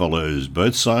O'Keefe follows,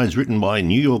 both sides written by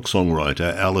New York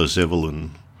songwriter Alice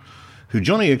Evelyn, who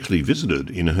Johnny actually visited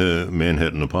in her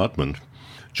Manhattan apartment.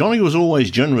 Johnny was always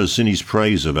generous in his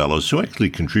praise of Alice, who actually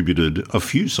contributed a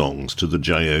few songs to the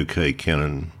JOK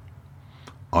canon.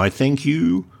 I Thank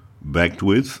You, backed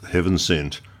with Heaven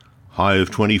Sent, high of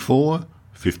 24,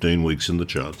 15 weeks in the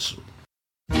charts.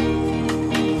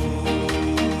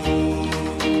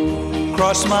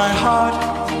 Cross my heart,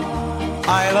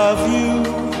 I love you,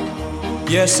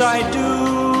 yes I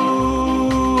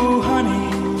do, honey.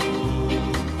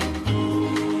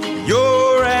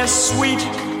 You're as sweet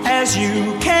as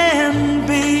you can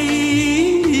be.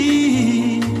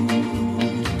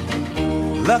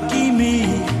 Lucky me,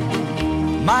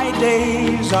 my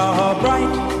days are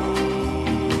bright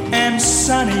and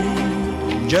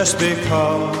sunny just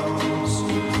because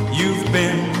you've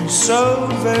been so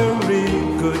very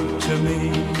good to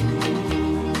me.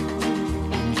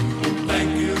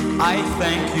 I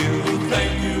thank you,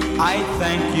 I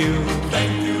thank you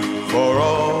for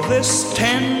all this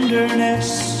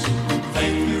tenderness.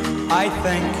 I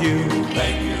thank you,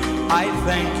 I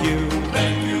thank you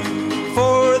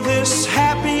for this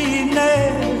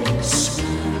happiness.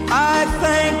 I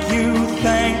thank you,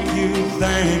 thank you,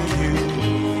 thank you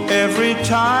every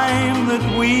time that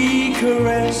we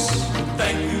caress.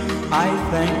 I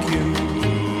thank you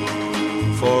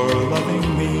for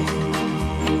loving me.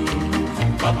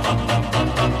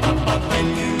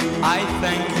 I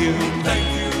thank you,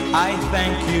 I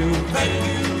thank you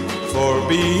for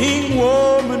being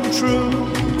warm and true.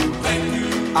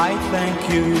 I thank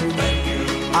you,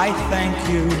 I thank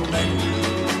you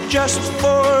just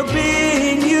for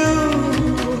being you.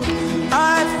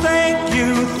 I thank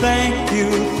you, thank you,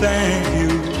 thank you,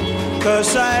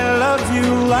 'cause I love you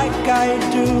like I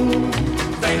do.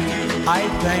 I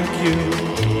thank you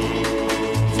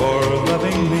for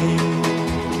loving me.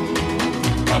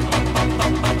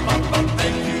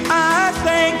 I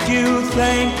thank you,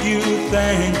 thank you,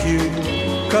 thank you,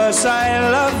 'cause I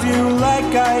love you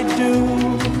like I do.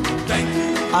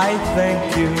 I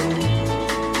thank you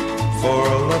for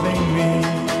loving me,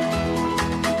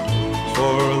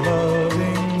 for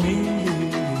loving me.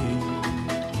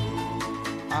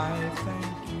 I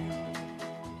thank you.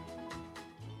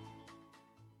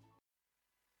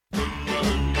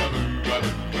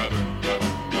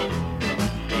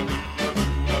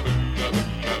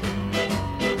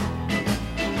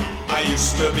 I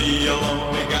used to be a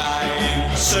lonely guy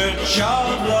in search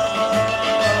of love.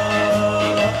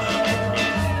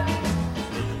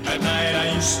 At night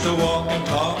I used to walk and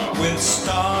talk with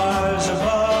stars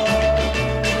above.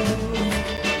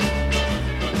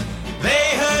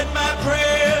 They heard my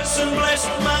prayers and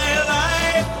blessed my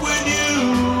life with you,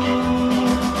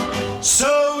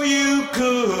 so you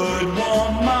could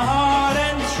warm my heart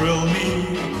and thrill me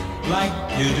like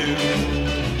you do.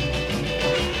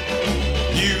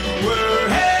 You were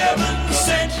heaven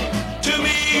sent to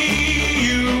me.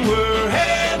 You were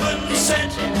heaven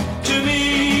sent to me.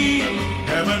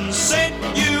 Heaven sent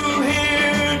you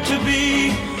here to be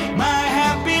my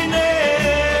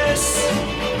happiness.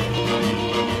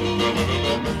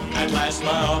 At last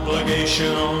my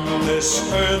obligation on this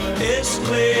earth is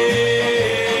clear.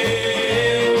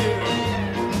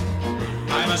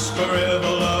 I must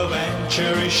forever love and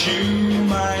cherish you,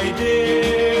 my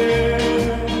dear.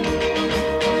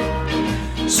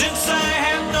 Since I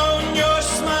have known your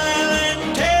smile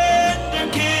and tender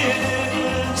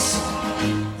kiss,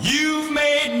 you've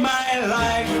made my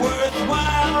life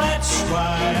worthwhile. That's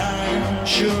why I'm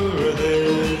sure of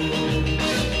this.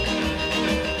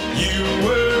 You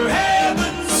were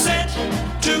heaven sent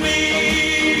to me.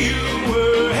 You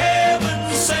were heaven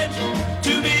sent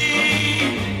to me.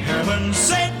 Heaven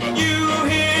sent you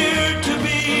here to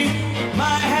be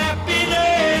my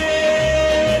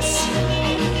happiness.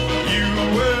 You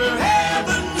were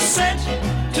heaven sent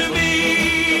to me.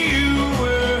 You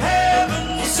were heaven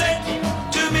sent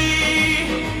to me.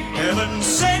 Heaven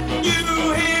sent you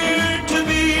here to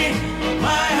be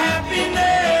my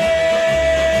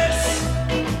happiness.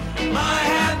 My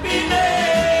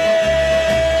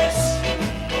happiness.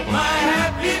 My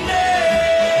happiness.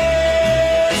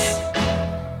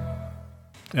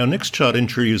 Our next chart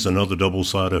entry is another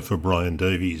double-sider for Brian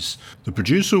Davies. The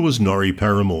producer was Norrie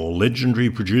Paramor, legendary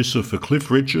producer for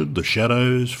Cliff Richard, The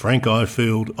Shadows, Frank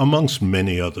Ifield, amongst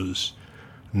many others.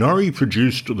 Norrie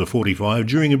produced the 45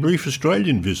 during a brief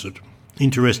Australian visit.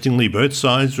 Interestingly, both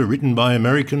sides were written by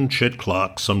American Chet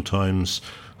Clark, sometimes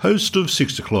host of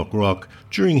 6 O'Clock Rock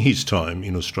during his time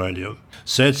in Australia.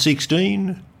 Sad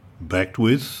 16, backed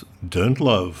with Don't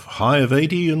Love, high of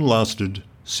 80 and lasted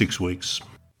 6 weeks.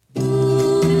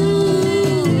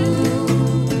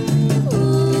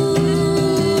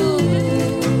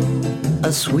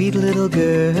 A sweet little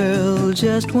girl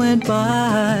just went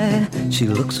by. She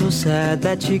looked so sad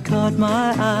that she caught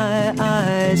my eye.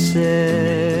 I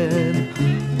said,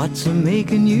 "What's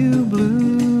a-making you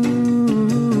blue?"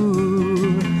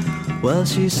 Well,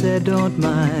 she said, "Don't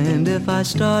mind if I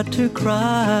start to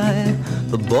cry.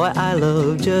 The boy I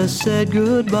love just said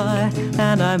goodbye,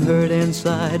 and I'm hurt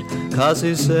inside, 'cause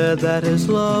he said that his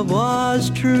love was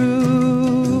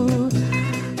true.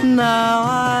 Now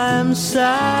I'm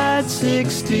sad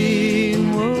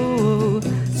 16, whoa,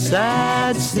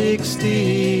 sad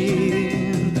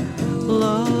 16.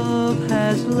 Love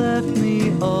has left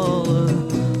me all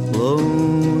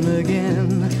alone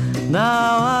again.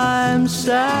 Now I'm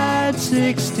sad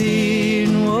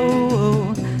 16,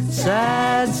 whoa,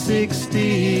 sad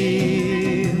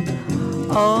 16.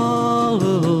 All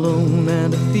alone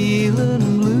and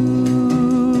feeling blue.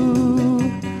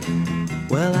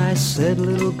 Well, I said,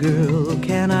 "Little girl,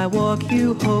 can I walk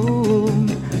you home?"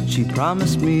 She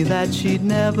promised me that she'd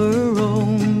never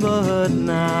roam, but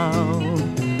now,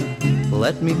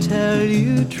 let me tell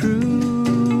you true.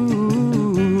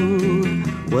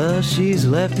 Well, she's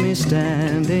left me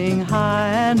standing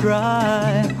high and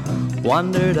dry,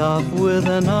 wandered off with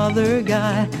another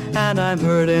guy, and I'm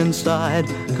hurt inside,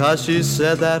 'cause she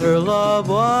said that her love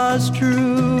was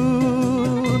true.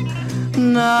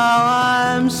 Now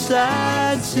I'm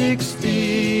sad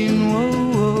 16,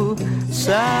 whoa,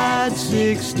 sad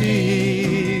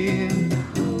 16.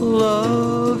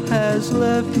 Love has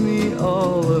left me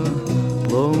all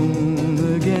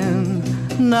alone again.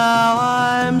 Now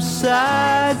I'm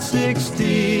sad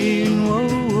 16,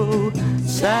 whoa,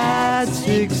 sad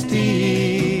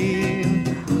 16.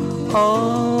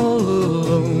 All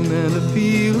alone and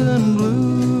feeling blue.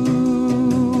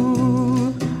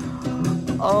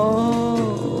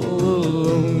 All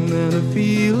alone and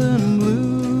feeling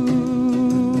blue.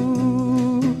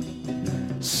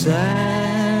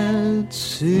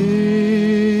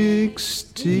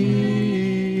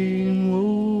 mean.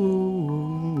 Whoa.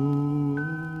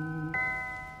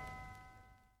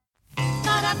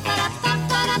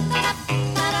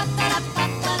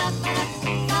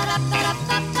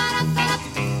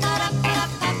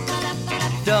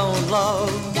 Don't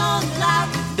love,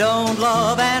 don't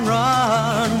love and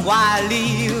run. Why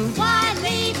leave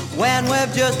when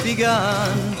we've just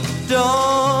begun?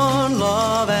 Don't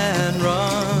love and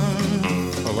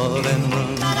run, love and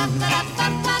run.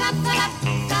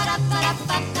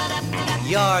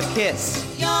 Your kiss,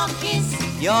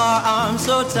 your arms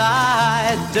so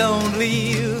tight. Don't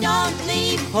leave,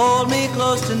 hold me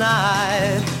close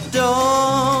tonight.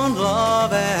 Don't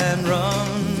love and run,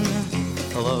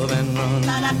 love and run.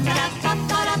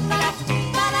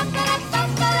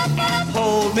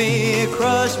 Hold me,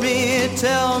 crush me,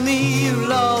 tell me you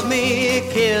love me,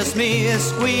 kiss me,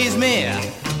 squeeze me,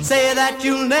 say that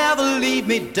you'll never leave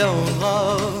me. Don't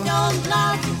love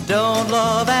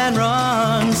and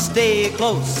run, stay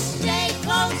close,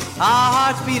 our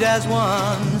hearts beat as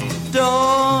one.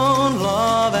 Don't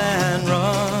love and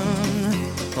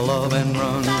run, love and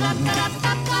run.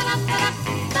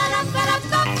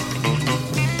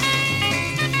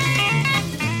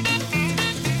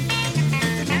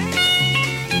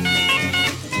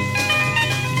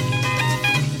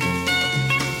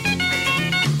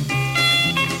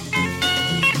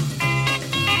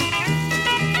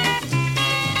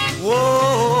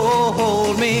 Whoa,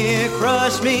 hold me,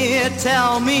 crush me,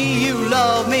 tell me you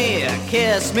love me,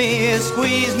 kiss me,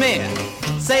 squeeze me,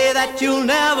 say that you'll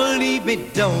never leave me.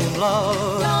 Don't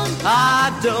love,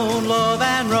 I don't love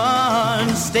and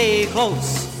run, stay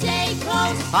close,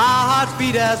 our hearts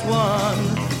beat as one.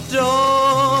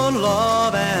 Don't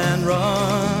love and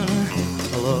run,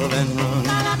 love and run,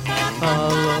 love and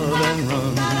run, love and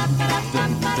run.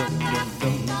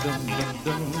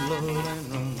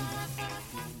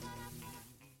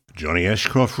 Johnny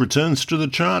Ashcroft returns to the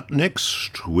chart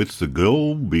next with The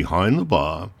Girl Behind the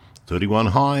Bar. 31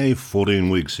 high, 14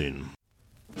 weeks in.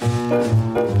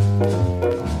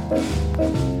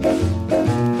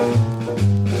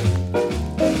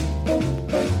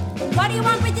 What do you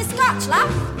want with your scotch, love?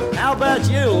 How about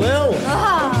you, Lil?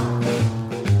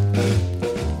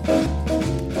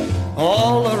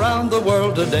 All around the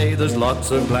world today there's lots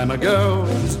of glamour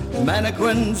girls,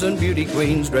 mannequins and beauty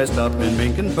queens dressed up in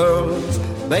mink and pearls.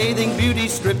 Bathing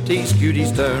beauties, striptease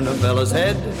cuties turn a fella's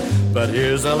head, but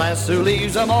here's a lass who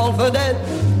leaves them all for dead.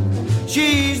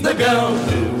 She's the girl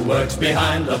who works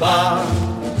behind the bar.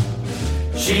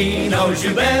 She knows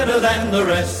you better than the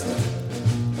rest.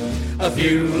 A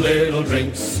few little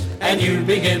drinks and you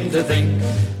begin to think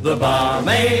the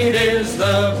barmaid is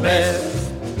the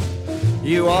best.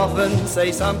 You often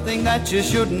say something that you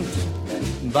shouldn't,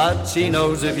 but she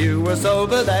knows if you were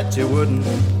sober that you wouldn't.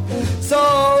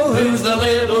 So who's the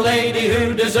little lady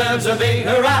who deserves a big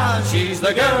hurrah? She's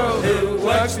the girl who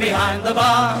works behind the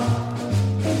bar.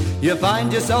 You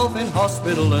find yourself in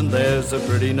hospital and there's a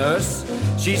pretty nurse.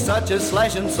 She's such a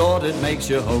slash and sword it makes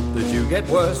you hope that you get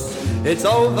worse. It's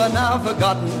over now,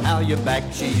 forgotten how your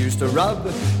back she used to rub.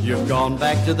 You've gone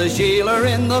back to the Sheila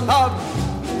in the pub.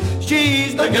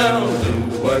 She's the girl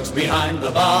who works behind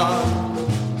the bar.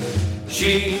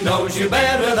 She knows you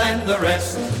better than the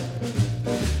rest.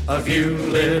 A few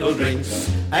little drinks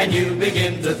and you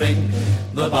begin to think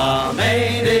the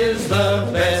barmaid is the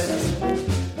best.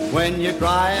 When you're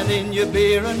crying in your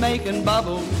beer and making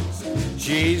bubbles,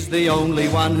 she's the only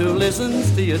one who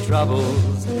listens to your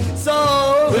troubles.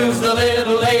 So who's the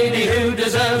little lady who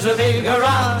deserves a big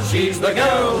hurrah? She's the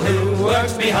girl who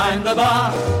works behind the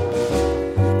bar.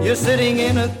 You're sitting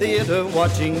in a theater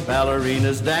watching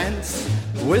ballerinas dance,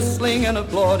 whistling and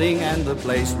applauding, and the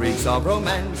place reeks of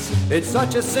romance. It's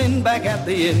such a sin back at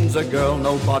the inns, a girl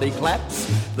nobody claps,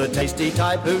 the tasty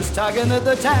type who's tugging at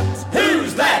the taps.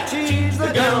 Who's that? She's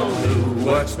the girl who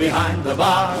works behind the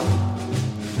bar.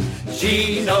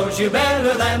 She knows you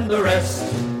better than the rest.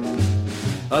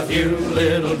 A few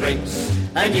little drinks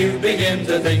and you begin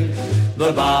to think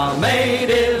the barmaid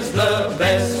is the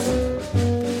best.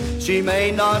 She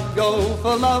may not go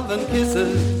for love and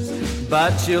kisses,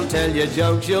 but she'll tell you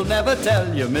jokes you'll never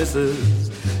tell your missus.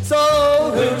 So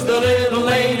who's the little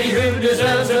lady who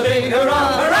deserves a big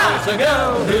hurrah? Hurrah! It's the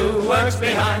girl who works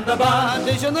behind the bar,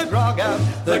 dishing the grog out.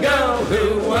 The girl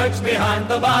who works behind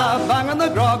the bar, banging the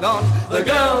grog on. The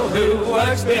girl who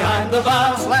works behind the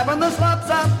bar, slapping the slops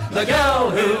out. The girl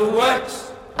who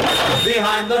works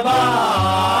behind the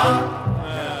bar.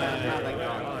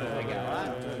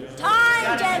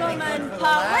 Time, gentlemen,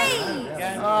 please.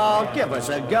 Oh, give us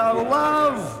a go,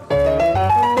 love.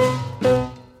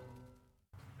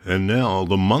 And now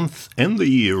the month and the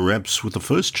year wraps with the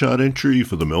first chart entry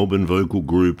for the Melbourne vocal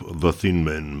group The Thin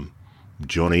Men.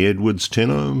 Johnny Edwards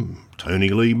tenor, Tony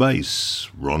Lee bass,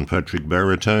 Ron Patrick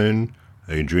baritone,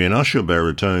 Adrian Usher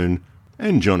baritone,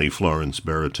 and Johnny Florence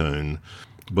baritone.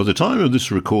 By the time of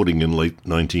this recording in late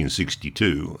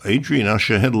 1962, Adrian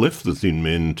Usher had left the Thin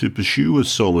Men to pursue a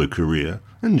solo career,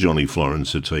 and Johnny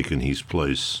Florence had taken his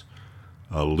place.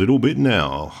 A little bit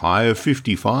now, higher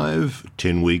 55,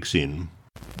 10 weeks in.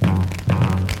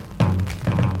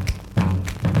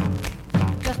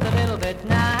 Just a little bit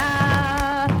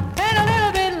now, and a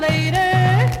little bit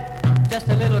later. Just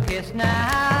a little kiss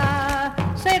now,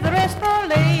 save the rest for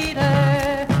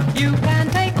later. You can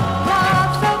take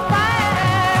love so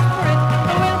fast, for it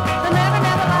will never,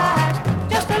 never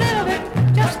last. Just a little bit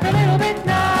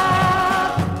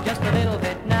now, just a little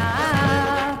bit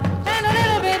now, and a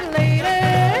little bit later.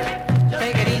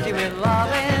 Take it easy with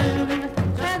loving,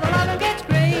 and the loving gets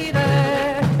greater.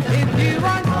 If you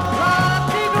want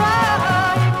love to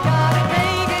grow, you gotta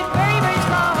take it very, very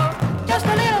slow. Just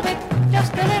a little bit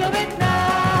now.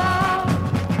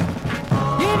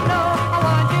 You know I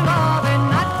want you loving,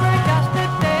 not for just a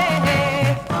day.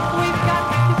 We've got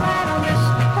to plan on this,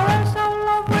 or else our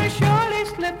love will surely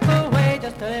slip away.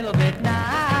 Just a little bit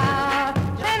now,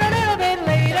 and a little bit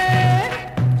later.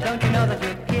 Don't you know that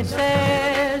your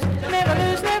kisses never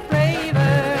lose their flavor?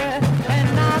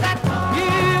 And now that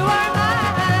you are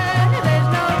mine, there's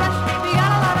no rush, we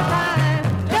got a lot of time.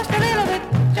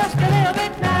 Just a little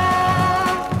bit now.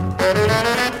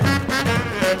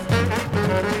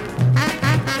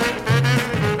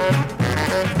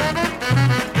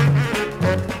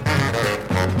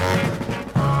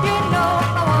 You know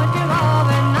I want you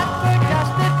loving, not for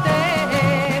just a day.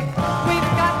 We've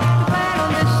got to plan on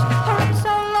this, or else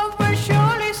our love will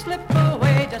surely slip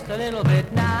away. Just a little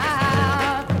bit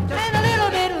now, and a little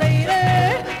bit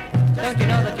later. Don't you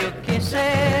know that your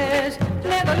kisses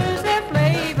never lose their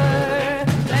flavor?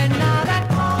 And now that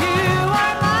you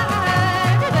are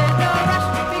mine, there's no rush,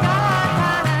 we got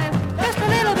time. Just a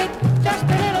little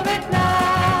bit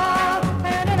now,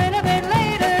 and a little bit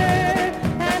later,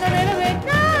 and a little bit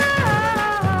now,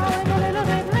 and a little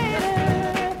bit later.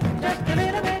 Just a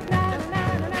little bit now, and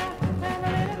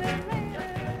a little bit later.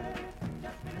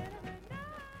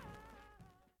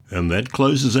 And that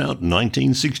closes out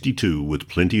 1962 with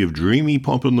plenty of dreamy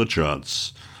pop in the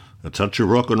charts, a touch of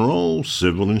rock and roll,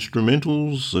 several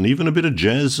instrumentals, and even a bit of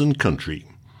jazz and country.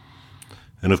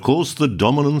 And of course the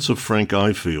dominance of Frank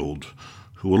Ifield,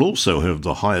 who will also have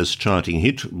the highest charting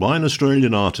hit by an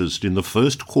Australian artist in the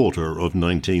first quarter of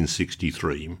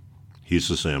 1963. Here's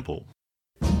a sample.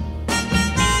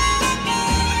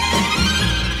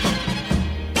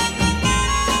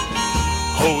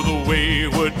 Oh, the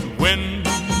wayward wind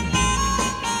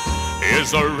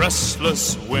is a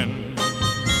restless wind,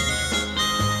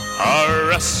 a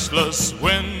restless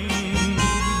wind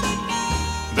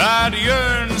that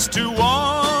yearns to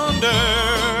wander.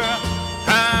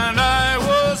 And I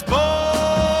was born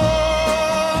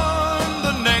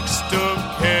the next of